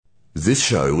This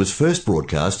show was first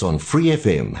broadcast on Free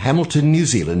FM, Hamilton, New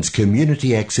Zealand's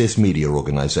community access media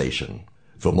organisation.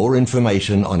 For more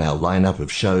information on our lineup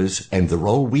of shows and the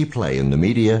role we play in the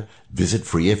media, visit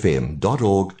freefm.org.nz.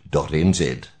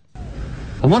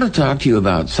 I want to talk to you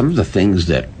about some of the things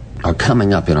that are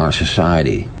coming up in our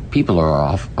society. People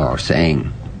are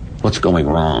saying, what's going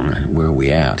wrong? Where are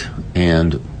we at?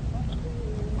 And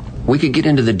we could get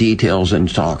into the details and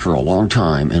talk for a long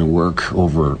time and work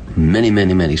over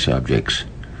many subjects.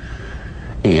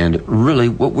 And really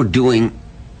what we're doing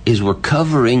is we're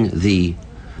covering the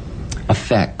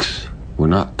effects. We're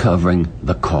not covering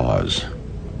the cause.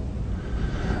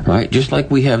 Right? Just like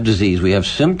we have disease, we have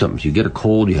symptoms. You get a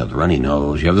cold, you have the runny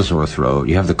nose, you have the sore throat,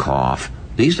 you have the cough.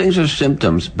 These things are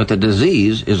symptoms, but the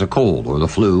disease is a cold or the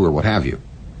flu or what have you.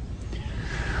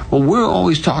 Well, we're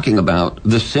always talking about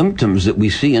the symptoms that we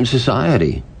see in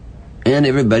society. And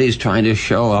everybody's trying to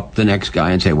show up the next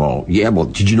guy and say, well,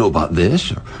 did you know about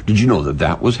this? Or did you know that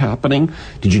that was happening?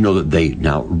 Did you know that they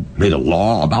now made a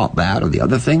law about that or the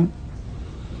other thing?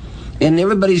 And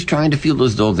everybody's trying to feel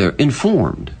as though they're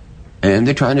informed. And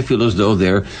they're trying to feel as though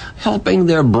they're helping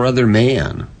their brother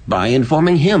man by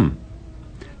informing him.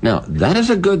 Now, that is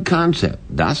a good concept.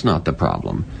 That's not the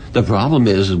problem. The problem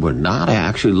is we're not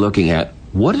actually looking at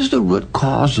what is the root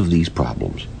cause of these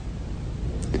problems.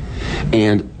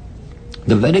 And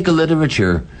the Vedic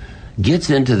literature gets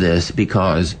into this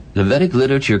because the Vedic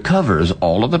literature covers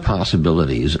all of the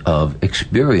possibilities of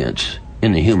experience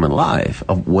in the human life,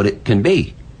 of what it can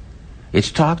be.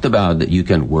 It's talked about that you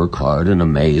can work hard and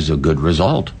amaze a good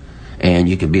result, and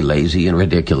you can be lazy and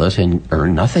ridiculous and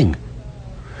earn nothing.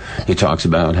 It talks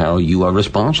about how you are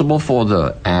responsible for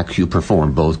the acts you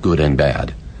perform, both good and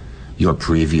bad. Your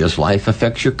previous life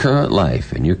affects your current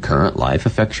life, and your current life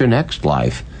affects your next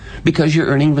life, because you're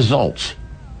earning results.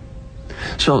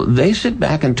 So they sit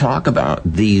back and talk about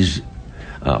these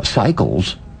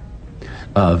cycles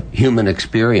of human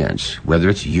experience, whether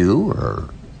it's you or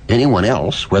anyone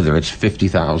else, whether it's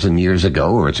 50,000 years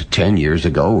ago, or it's 10 years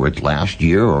ago, or it's last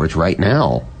year, or it's right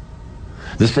now.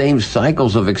 The same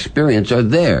cycles of experience are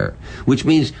there, which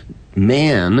means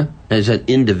man, as an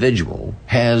individual,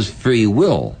 has free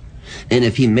will. And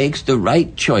if he makes the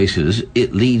right choices,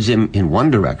 it leads him in one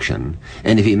direction.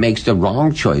 And if he makes the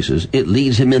wrong choices, it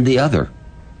leads him in the other.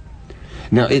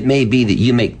 Now, it may be that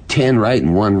you make 10 right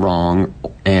and 1 wrong,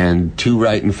 and 2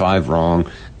 right and 5 wrong,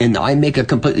 and I make a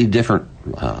completely different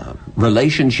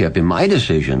relationship in my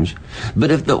decisions.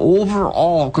 But if the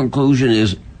overall conclusion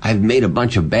is I've made a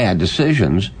bunch of bad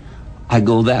decisions, I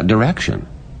go that direction.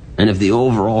 And if the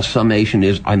overall summation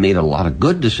is I made a lot of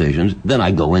good decisions, then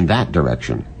I go in that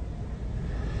direction.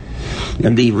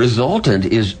 And the resultant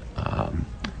is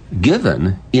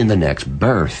given in the next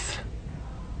birth.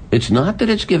 It's not that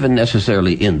it's given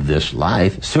necessarily in this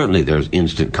life. Certainly there's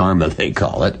instant karma, they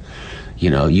call it. You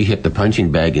know, you hit the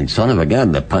punching bag and son of a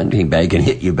gun, the punching bag can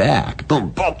hit you back. Boom,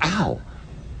 boom, ow.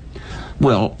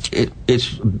 Well,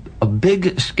 it's a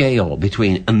big scale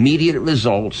between immediate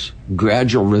results,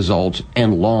 gradual results,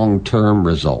 and long-term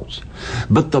results.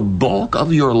 But the bulk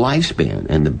of your lifespan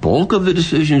and the bulk of the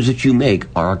decisions that you make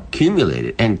are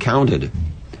accumulated and counted.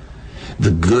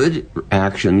 The good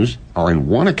actions are in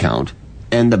one account,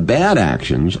 and the bad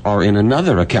actions are in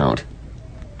another account.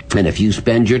 And if you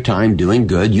spend your time doing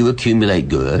good, you accumulate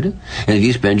good. And if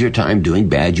you spend your time doing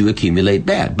bad, you accumulate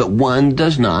bad. But one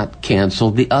does not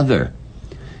cancel the other.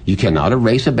 You cannot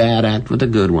erase a bad act with a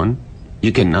good one.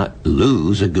 You cannot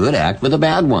lose a good act with a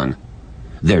bad one.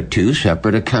 They're two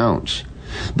separate accounts.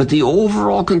 But the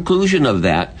overall conclusion of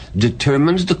that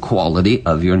determines the quality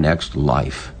of your next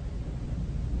life.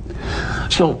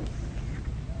 So,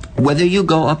 whether you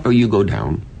go up or you go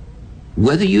down,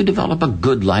 whether you develop a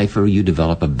good life or you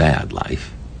develop a bad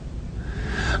life,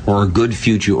 or a good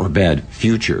future or bad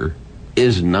future,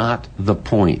 is not the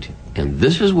point. And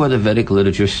this is where the Vedic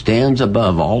literature stands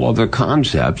above all other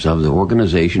concepts of the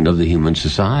organization of the human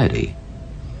society.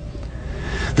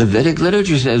 The Vedic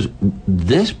literature says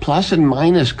this plus and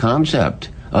minus concept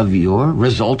of your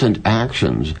resultant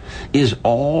actions is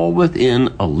all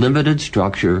within a limited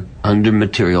structure under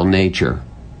material nature.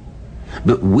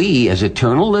 But we, as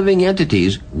eternal living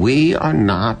entities, we are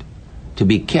not to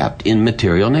be kept in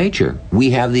material nature.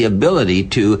 We have the ability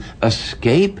to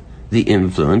escape the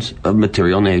influence of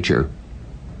material nature.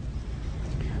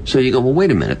 So you go, well,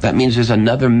 wait a minute, that means there's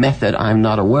another method I'm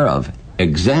not aware of.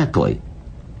 Exactly.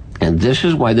 And this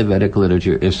is why the Vedic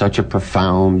literature is such a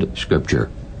profound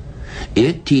scripture.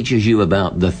 It teaches you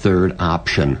about the third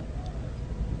option.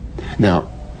 Now,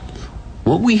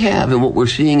 what we have and what we're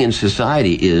seeing in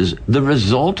society is the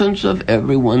resultants of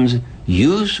everyone's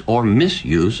use or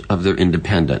misuse of their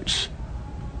independence.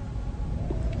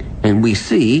 And we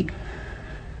see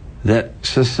that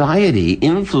society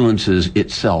influences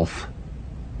itself.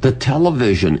 The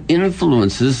television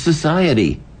influences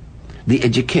society. The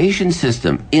education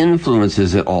system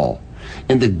influences it all.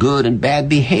 And the good and bad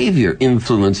behavior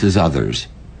influences others.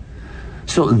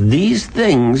 So these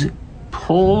things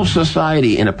pull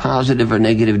society in a positive or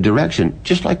negative direction,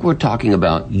 just like we're talking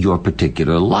about your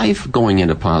particular life going in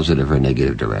a positive or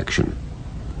negative direction.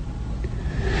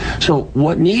 So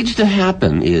what needs to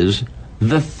happen is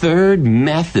the third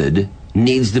method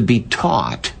needs to be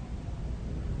taught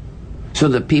so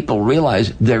that people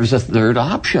realize there's a third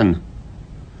option.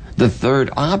 The third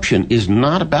option is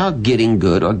not about getting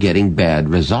good or getting bad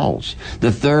results.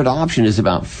 The third option is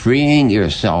about freeing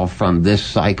yourself from this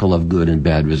cycle of good and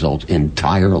bad results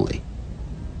entirely.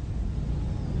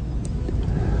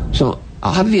 So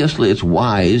obviously it's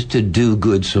wise to do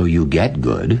good so you get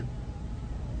good,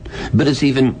 but it's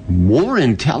even more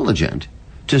intelligent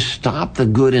to stop the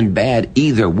good and bad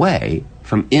either way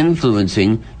from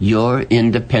influencing your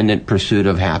independent pursuit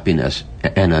of happiness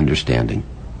and understanding.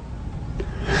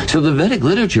 So the Vedic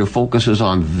literature focuses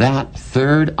on that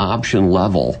third option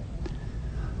level.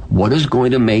 What is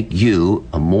going to make you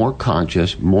a more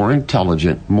conscious, more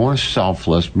intelligent, more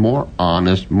selfless, more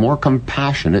honest, more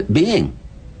compassionate being?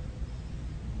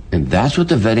 And that's what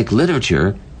the Vedic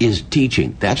literature is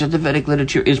teaching. That's what the Vedic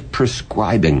literature is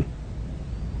prescribing.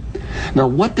 Now,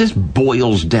 what this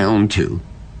boils down to,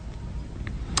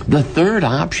 the third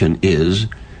option is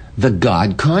the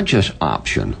God-conscious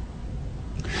option.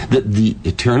 That the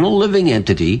eternal living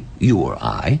entity, you or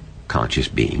I, conscious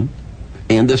being,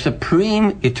 and the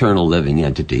supreme eternal living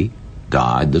entity,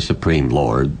 God, the Supreme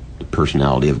Lord, the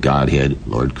personality of Godhead,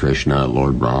 Lord Krishna,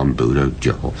 Lord Ram, Buddha,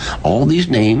 Jehovah, all these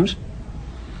names,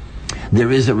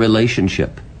 there is a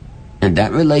relationship. And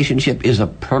that relationship is a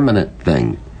permanent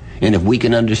thing. And if we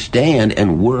can understand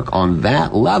and work on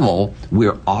that level,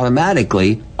 we're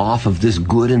automatically off of this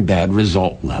good and bad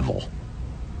result level.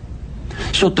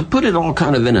 So to put it all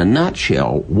kind of in a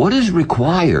nutshell, what is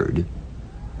required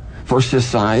for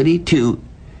society to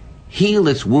heal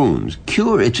its wounds,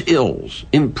 cure its ills,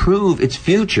 improve its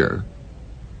future,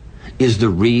 is the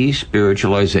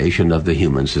re-spiritualization of the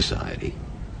human society.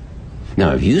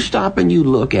 Now, if you stop and you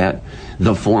look at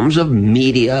the forms of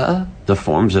media, the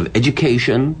forms of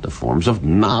education, the forms of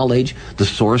knowledge, the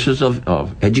sources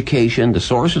of education, the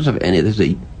sources of any of this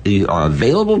that are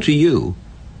available to you,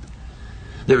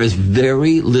 there is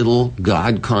very little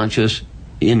God-conscious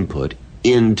input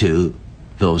into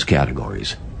those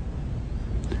categories.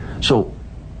 So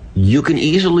you can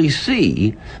easily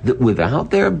see that without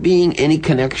there being any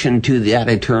connection to that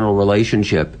eternal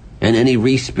relationship and any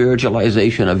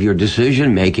re-spiritualization of your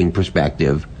decision-making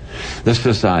perspective, the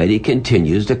society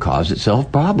continues to cause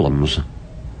itself problems.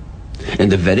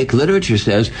 And the Vedic literature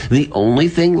says the only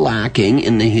thing lacking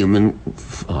in the human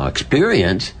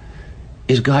experience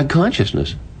is God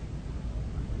consciousness.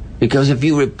 Because if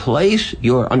you replace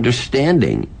your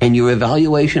understanding and your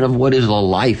evaluation of what is a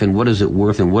life and what is it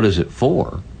worth and what is it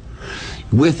for,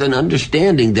 with an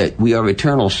understanding that we are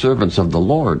eternal servants of the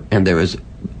Lord and there is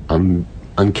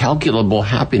uncalculable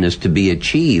happiness to be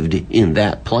achieved in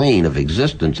that plane of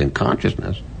existence and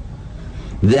consciousness,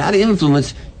 that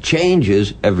influence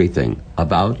changes everything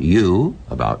about you,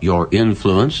 about your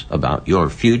influence, about your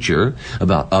future,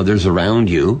 about others around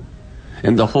you.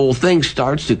 And the whole thing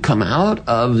starts to come out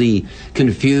of the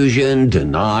confusion,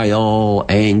 denial,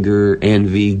 anger,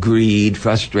 envy, greed,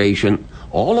 frustration,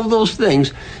 all of those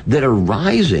things that are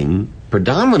rising,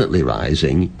 predominantly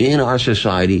rising in our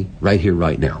society right here,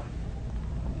 right now.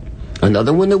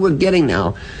 Another one that we're getting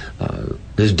now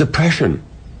is depression.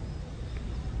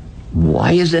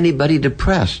 Why is anybody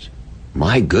depressed?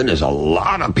 My goodness, a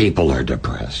lot of people are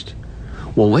depressed.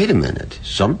 Well, wait a minute.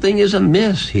 Something is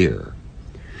amiss here.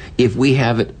 If we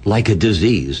have it like a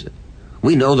disease,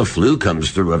 we know the flu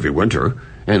comes through every winter,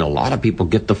 and a lot of people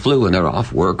get the flu and they're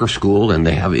off work or school and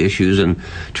they have issues and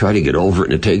try to get over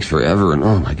it and it takes forever and,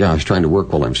 oh my gosh, trying to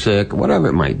work while I'm sick, whatever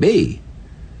it might be.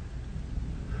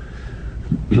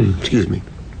 Excuse me.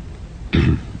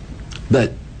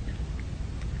 But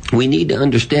we need to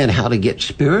understand how to get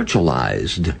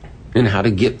spiritualized and how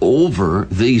to get over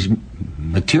these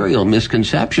material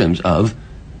misconceptions of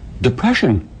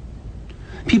depression.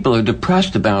 People are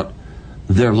depressed about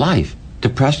their life,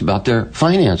 depressed about their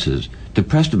finances,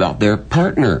 depressed about their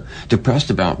partner, depressed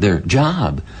about their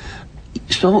job.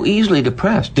 So easily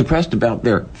depressed about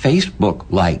their Facebook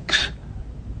likes.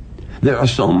 There are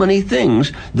so many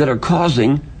things that are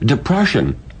causing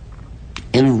depression.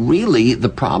 And really, the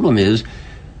problem is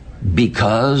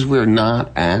because we're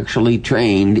not actually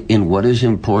trained in what is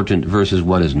important versus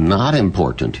what is not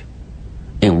important,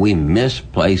 and we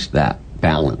misplace that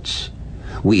balance,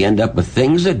 we end up with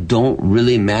things that don't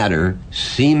really matter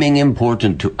seeming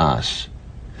important to us.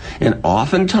 And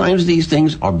oftentimes these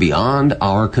things are beyond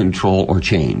our control or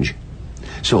change.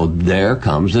 So there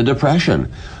comes the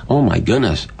depression. Oh my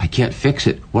goodness, I can't fix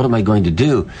it. What am I going to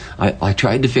do? I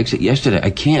tried to fix it yesterday. I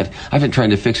can't. I've been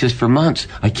trying to fix this for months.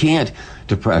 I can't.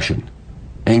 Depression,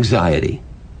 anxiety.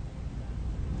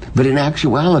 But in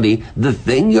actuality, the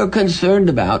thing you're concerned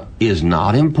about is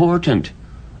not important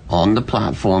on the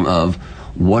platform of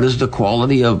what is the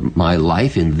quality of my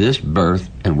life in this birth,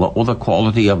 and what will the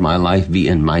quality of my life be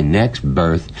in my next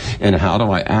birth, and how do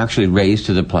I actually raise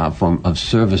to the platform of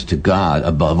service to God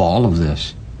above all of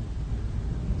this.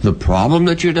 The problem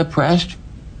that you're depressed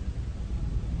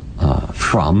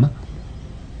from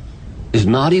is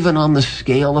not even on the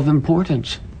scale of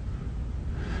importance.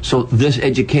 So this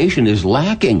education is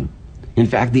lacking. In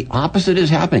fact, the opposite is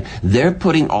happening. They're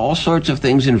putting all sorts of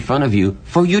things in front of you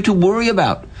for you to worry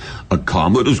about. A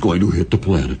comet is going to hit the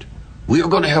planet. We are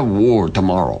going to have war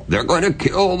tomorrow. They're going to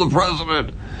kill the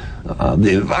president.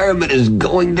 The environment is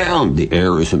going down. The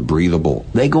air isn't breathable.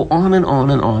 They go on and on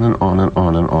and on and on and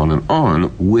on and on and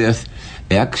on with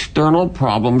external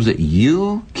problems that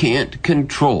you can't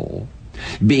control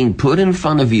being put in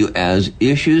front of you as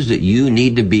issues that you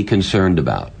need to be concerned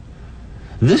about.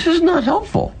 This is not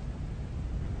helpful.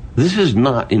 This is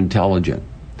not intelligent.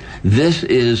 This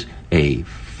is a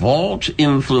false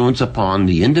influence upon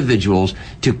the individuals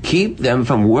to keep them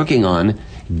from working on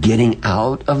getting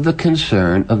out of the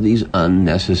concern of these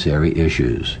unnecessary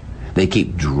issues. They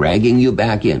keep dragging you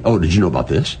back in. Oh, did you know about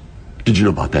this? Did you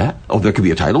know about that? Oh, there could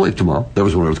be a tidal wave tomorrow. There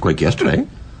was an earthquake yesterday.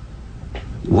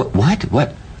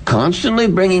 What? Constantly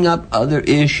bringing up other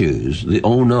issues, the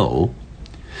oh no,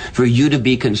 for you to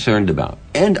be concerned about.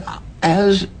 And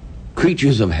as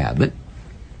creatures of habit,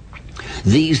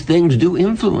 these things do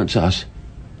influence us.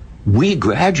 We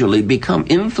gradually become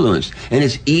influenced, and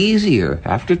it's easier,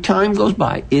 after time goes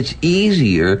by, it's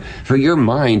easier for your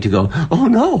mind to go, oh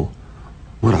no,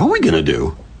 what are we going to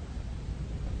do?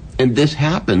 And this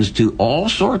happens to all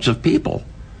sorts of people.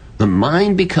 The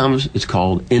mind becomes, it's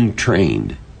called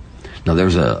entrained. Now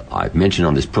I've mentioned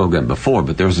on this program before,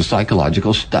 but there's a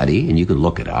psychological study, and you can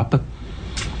look it up,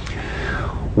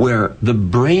 where the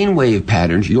brainwave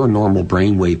patterns, your normal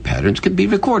brainwave patterns, could be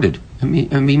recorded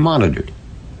and be monitored.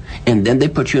 And then they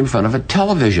put you in front of a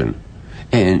television.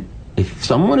 And if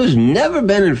someone has never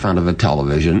been in front of a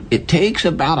television, it takes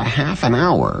about a half an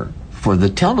hour for the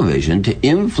television to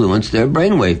influence their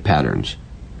brainwave patterns.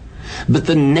 But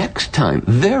the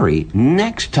very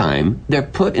next time they're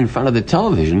put in front of the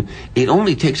television, it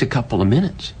only takes a couple of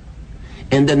minutes.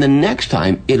 And then the next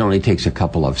time, it only takes a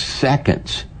couple of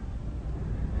seconds.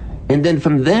 And then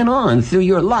from then on, through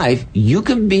your life, you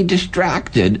can be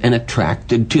distracted and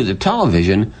attracted to the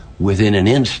television within an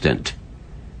instant.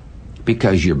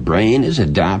 Because your brain is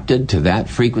adapted to that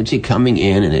frequency coming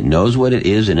in, and it knows what it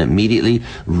is, and immediately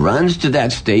runs to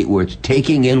that state where it's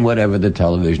taking in whatever the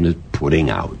television is putting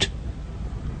out.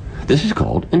 This is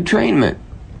called entrainment.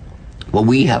 Well,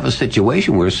 we have a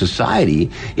situation where society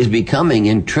is becoming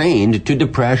entrained to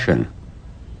depression,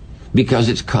 because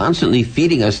it's constantly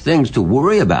feeding us things to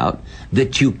worry about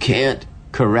that you can't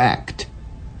correct.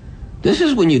 This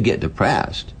is when you get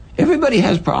depressed. Everybody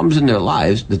has problems in their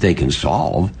lives that they can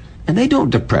solve, and they don't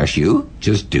depress you.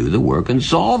 Just do the work and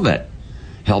solve it.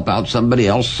 Help out somebody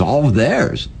else solve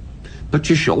theirs. Put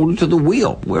your shoulder to the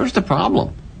wheel. Where's the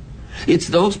problem? It's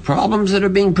those problems that are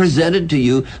being presented to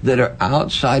you that are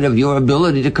outside of your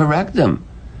ability to correct them.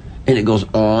 And it goes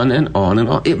on and on and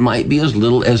on. It might be as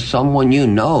little as someone you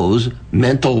know's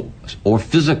mental or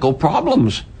physical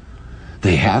problems.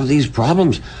 They have these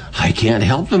problems. I can't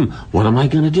help them. What am I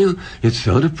going to do? It's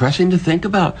so depressing to think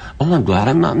about. Oh, I'm glad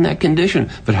I'm not in that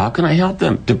condition. But how can I help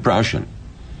them? Depression.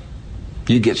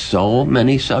 You get so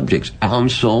many subjects on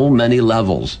so many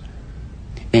levels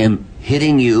and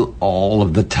hitting you all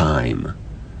of the time.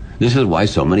 This is why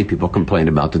so many people complain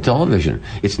about the television.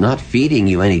 It's not feeding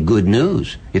you any good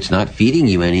news. It's not feeding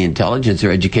you any intelligence or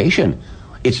education.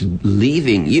 It's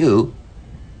leaving you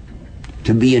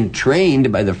to be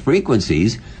entrained by the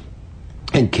frequencies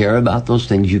and care about those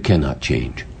things you cannot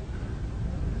change.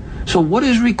 So what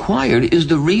is required is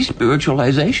the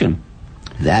re-spiritualization.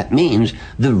 That means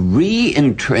the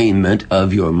re-entrainment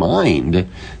of your mind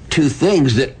to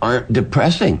things that aren't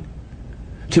depressing,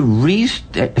 to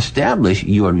re-establish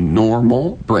your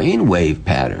normal brainwave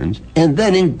patterns and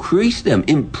then increase them,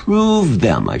 improve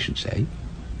them, I should say,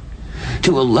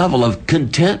 to a level of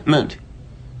contentment,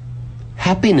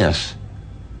 happiness,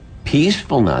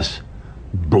 peacefulness,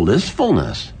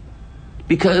 blissfulness,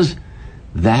 because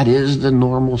that is the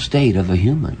normal state of a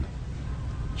human.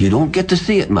 You don't get to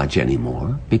see it much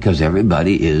anymore because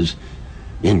everybody is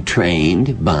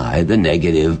entrained by the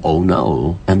negative oh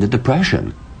no and the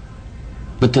depression.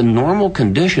 But the normal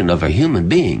condition of a human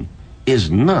being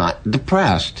is not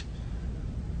depressed.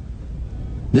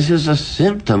 This is a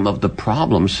symptom of the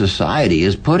problem society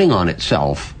is putting on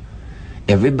itself.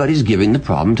 Everybody's giving the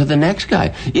problem to the next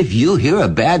guy. If you hear a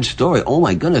bad story, oh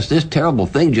my goodness, this terrible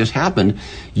thing just happened,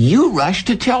 you rush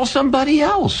to tell somebody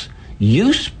else.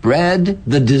 You spread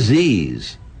the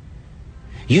disease.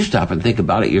 You stop and think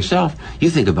about it yourself. You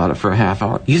think about it for a half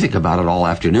hour. You think about it all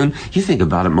afternoon. You think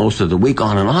about it most of the week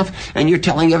on and off, and you're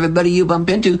telling everybody you bump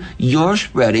into, you're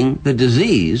spreading the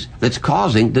disease that's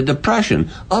causing the depression.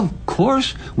 Of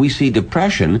course, we see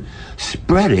depression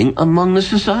spreading among the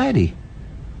society.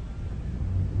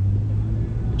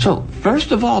 So,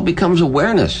 first of all becomes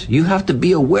awareness. You have to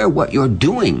be aware what you're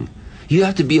doing. You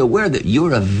have to be aware that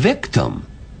you're a victim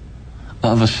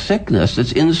of a sickness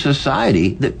that's in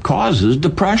society that causes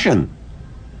depression.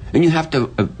 And you have to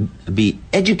be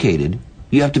educated,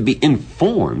 you have to be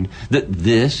informed that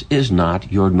this is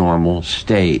not your normal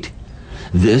state.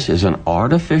 This is an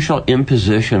artificial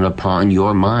imposition upon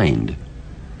your mind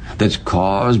that's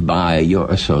caused by your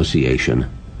association.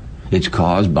 It's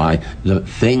caused by the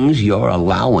things you're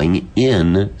allowing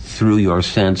in through your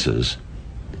senses.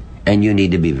 And you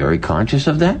need to be very conscious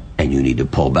of that, and you need to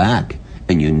pull back.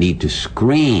 And you need to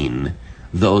screen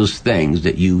those things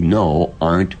that you know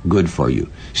aren't good for you.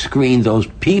 Screen those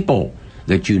people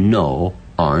that you know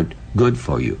aren't good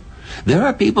for you. There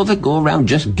are people that go around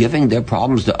just giving their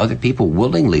problems to other people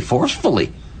willingly,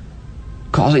 forcefully,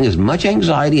 causing as much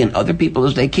anxiety in other people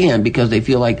as they can because they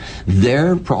feel like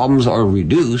their problems are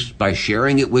reduced by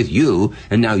sharing it with you,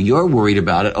 and now you're worried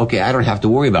about it. Okay, I don't have to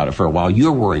worry about it for a while.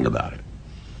 You're worrying about it.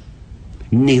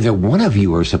 Neither one of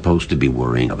you are supposed to be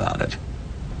worrying about it.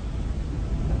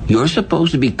 You're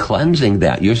supposed to be cleansing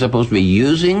that. You're supposed to be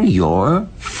using your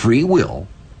free will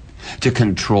to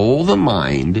control the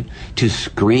mind, to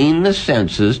screen the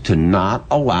senses, to not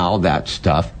allow that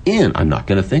stuff in. I'm not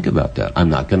going to think about that. I'm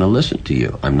not going to listen to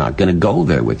you. I'm not going to go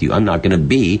there with you. I'm not going to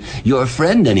be your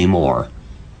friend anymore.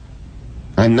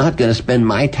 I'm not going to spend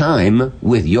my time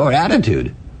with your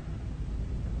attitude.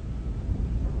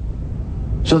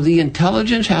 So the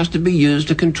intelligence has to be used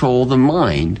to control the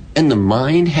mind, and the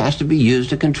mind has to be used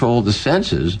to control the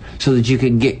senses so that you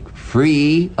can get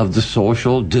free of the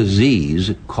social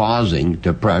disease causing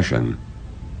depression.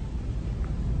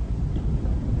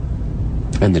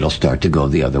 And it'll start to go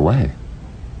the other way.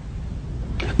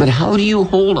 But how do you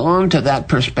hold on to that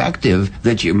perspective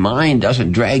that your mind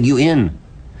doesn't drag you in?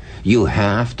 You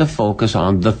have to focus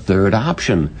on the third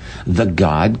option, the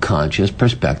God-conscious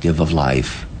perspective of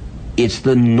life. It's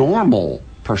the normal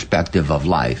perspective of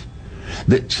life.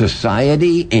 That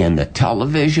society and the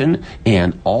television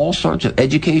and all sorts of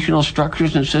educational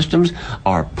structures and systems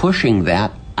are pushing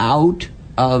that out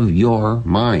of your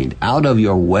mind, out of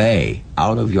your way,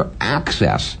 out of your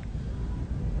access.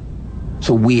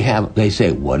 So they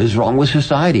say, what is wrong with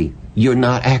society? You're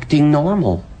not acting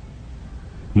normal.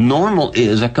 Normal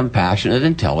is a compassionate,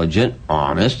 intelligent,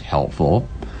 honest, helpful,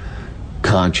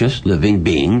 conscious, living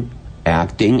being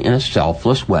acting in a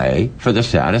selfless way for the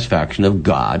satisfaction of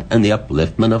God and the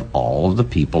upliftment of all of the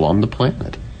people on the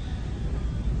planet.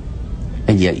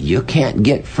 And yet you can't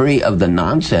get free of the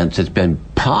nonsense that's been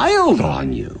piled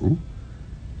on you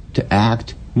to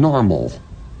act normal.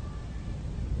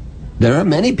 There are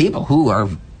many people who are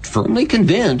firmly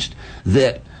convinced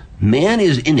that man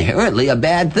is inherently a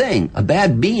bad thing, a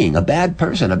bad being, a bad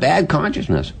person, a bad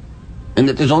consciousness, and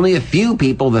that there's only a few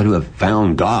people that who have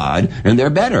found God and they're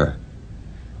better.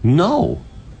 No.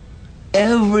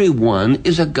 Everyone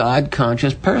is a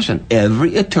God-conscious person.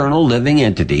 Every eternal living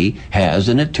entity has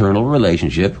an eternal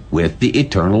relationship with the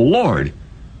eternal Lord.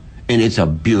 And it's a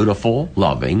beautiful,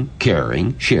 loving,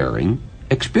 caring, sharing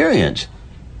experience.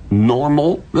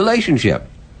 Normal relationship.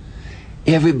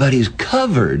 Everybody's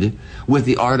covered with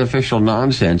the artificial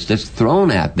nonsense that's thrown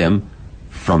at them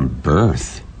from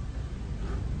birth.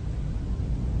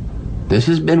 This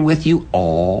has been with you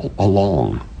all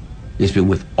along. It's been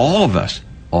with all of us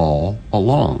all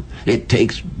along. It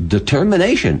takes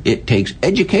determination. It takes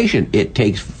education. It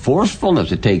takes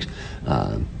forcefulness. It takes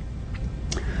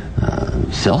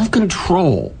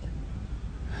self-control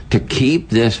to keep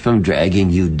this from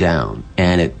dragging you down.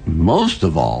 And most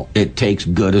of all, it takes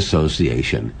good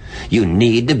association. You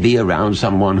need to be around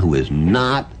someone who is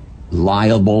not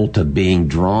liable to being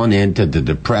drawn into the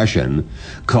depression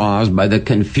caused by the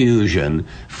confusion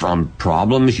from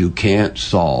problems you can't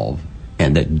solve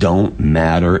and that don't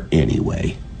matter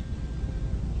anyway.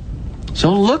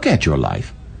 So look at your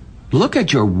life. Look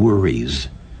at your worries.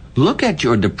 Look at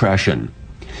your depression.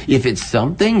 If it's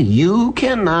something you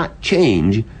cannot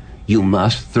change, you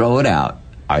must throw it out.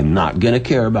 I'm not going to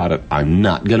care about it. I'm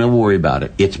not going to worry about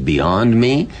it. It's beyond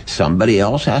me. Somebody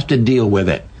else has to deal with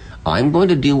it. I'm going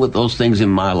to deal with those things in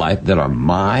my life that are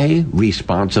my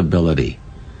responsibility.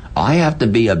 I have to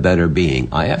be a better being.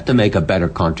 I have to make a better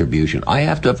contribution. I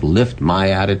have to lift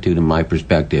my attitude and my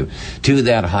perspective to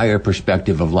that higher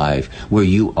perspective of life where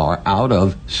you are out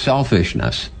of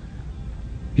selfishness.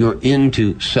 You're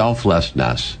into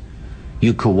selflessness.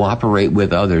 You cooperate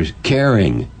with others,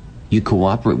 caring. You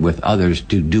cooperate with others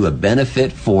to do a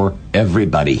benefit for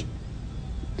everybody.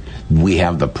 We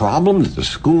have the problem that the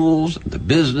schools, the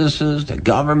businesses, the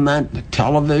government, the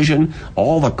television,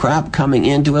 all the crap coming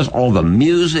into us, all the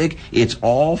music, it's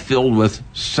all filled with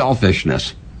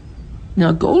selfishness.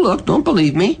 Now go look, don't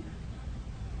believe me.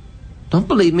 Don't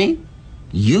believe me.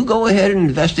 You go ahead and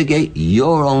investigate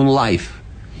your own life,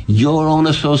 your own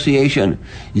association.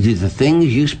 The things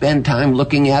you spend time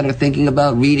looking at or thinking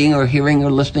about, reading or hearing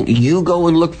or listening, you go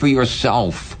and look for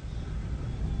yourself.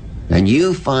 And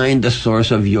you find the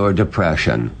source of your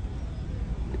depression.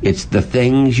 It's the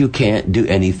things you can't do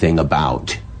anything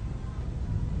about.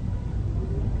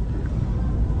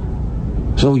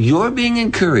 So you're being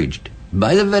encouraged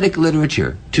by the Vedic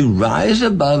literature to rise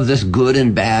above this good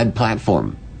and bad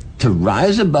platform, to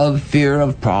rise above fear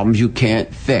of problems you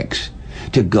can't fix,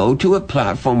 to go to a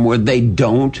platform where they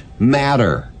don't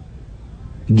matter.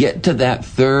 Get to that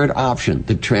third option,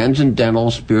 the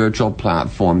transcendental spiritual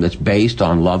platform that's based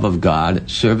on love of God,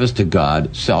 service to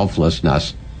God,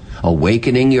 selflessness,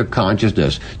 awakening your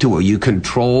consciousness to where you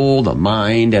control the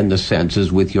mind and the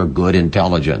senses with your good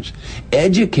intelligence.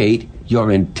 Educate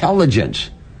your intelligence,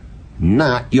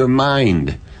 not your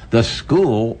mind. The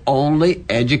school only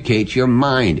educates your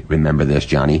mind. Remember this,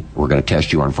 Johnny. We're going to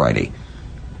test you on Friday.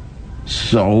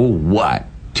 So what?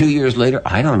 2 years later,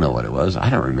 I don't know what it was. I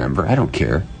don't remember. I don't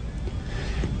care.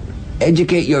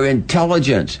 Educate your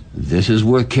intelligence. This is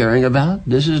worth caring about.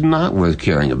 This is not worth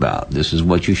caring about. This is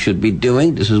what you should be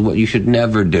doing. This is what you should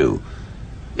never do.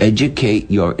 Educate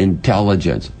your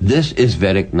intelligence. This is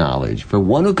Vedic knowledge. For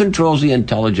one who controls the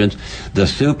intelligence, the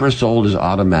super soul is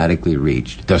automatically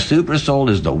reached. The super soul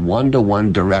is the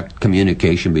one-to-one direct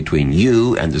communication between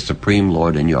you and the Supreme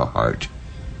Lord in your heart.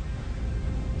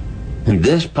 And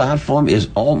this platform is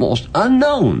almost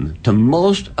unknown to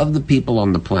most of the people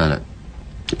on the planet.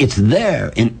 It's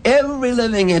there in every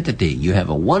living entity. You have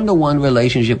a one-to-one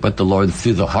relationship with the Lord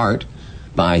through the heart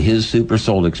by His super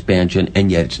soul expansion,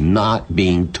 and yet it's not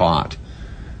being taught.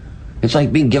 It's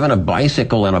like being given a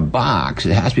bicycle in a box.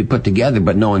 It has to be put together,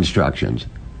 but no instructions.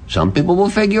 Some people will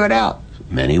figure it out.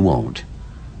 Many won't.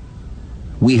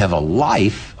 We have a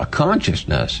life, a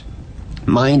consciousness,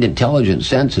 mind, intelligence,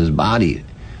 senses, body,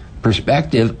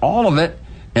 perspective, all of it,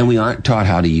 and we aren't taught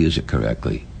how to use it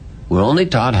correctly. We're only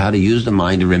taught how to use the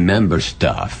mind to remember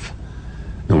stuff.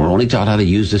 And we're only taught how to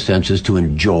use the senses to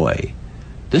enjoy.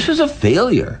 This is a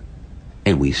failure.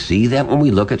 And we see that when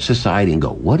we look at society and go,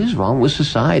 what is wrong with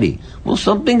society? Well,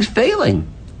 something's failing.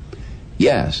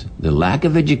 Yes, the lack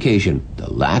of education,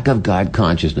 the lack of God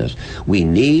consciousness. We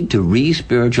need to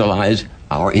re-spiritualize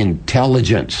our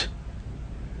intelligence,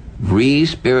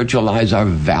 re-spiritualize our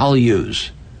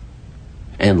values,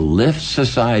 and lift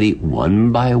society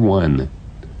one by one.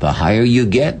 The higher you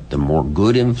get, the more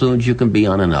good influence you can be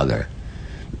on another.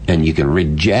 And you can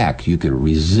reject, you can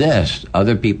resist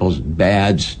other people's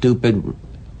bad, stupid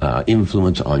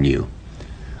influence on you.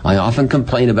 I often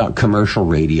complain about commercial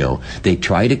radio. They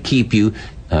try to keep you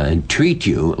and treat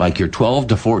you like you're 12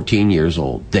 to 14 years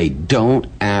old. They don't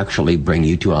actually bring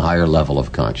you to a higher level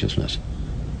of consciousness.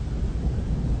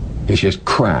 It's just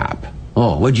crap.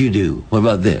 Oh, what'd you do? What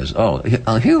about this? Oh,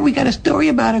 here we got a story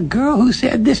about a girl who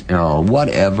said this. Oh,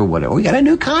 whatever. We got a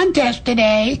new contest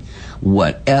today.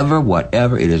 Whatever.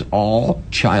 It is all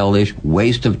childish,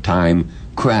 waste of time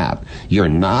crap. You're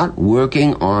not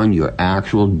working on your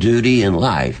actual duty in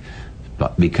life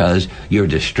but because you're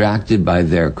distracted by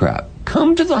their crap.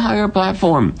 Come to the higher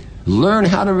platform. Learn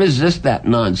how to resist that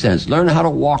nonsense. Learn how to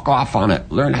walk off on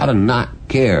it. Learn how to not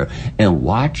care. And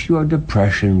watch your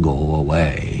depression go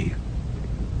away.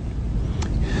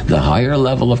 The higher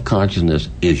level of consciousness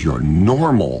is your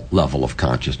normal level of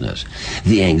consciousness.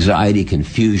 The anxiety,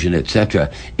 confusion, etc.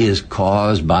 is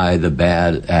caused by the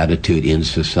bad attitude in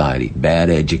society, bad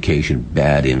education,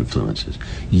 bad influences.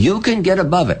 You can get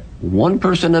above it, one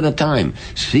person at a time.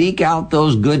 Seek out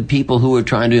those good people who are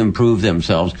trying to improve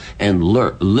themselves and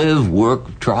live,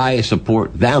 work, try,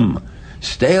 support them.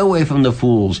 Stay away from the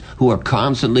fools who are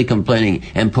constantly complaining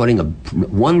and putting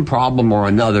one problem or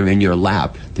another in your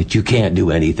lap that you can't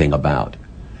do anything about.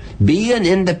 Be an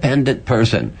independent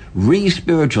person.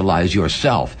 Re-spiritualize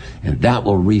yourself, and that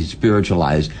will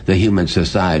re-spiritualize the human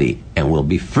society, and we'll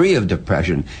be free of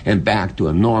depression and back to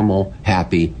a normal,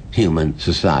 happy human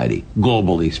society,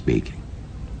 globally speaking.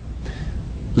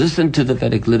 Listen to the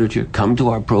Vedic literature. Come to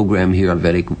our program here on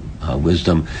Vedic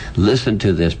Wisdom. Listen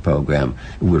to this program.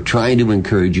 We're trying to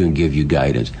encourage you and give you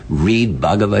guidance. Read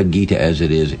Bhagavad Gita as it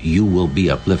is. You will be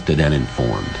uplifted and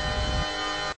informed.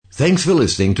 Thanks for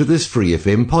listening to this Free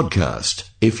FM podcast.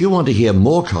 If you want to hear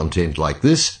more content like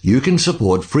this, you can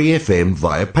support Free FM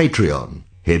via Patreon.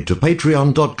 Head to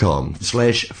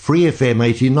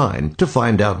patreon.com/freefm89 to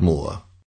find out more.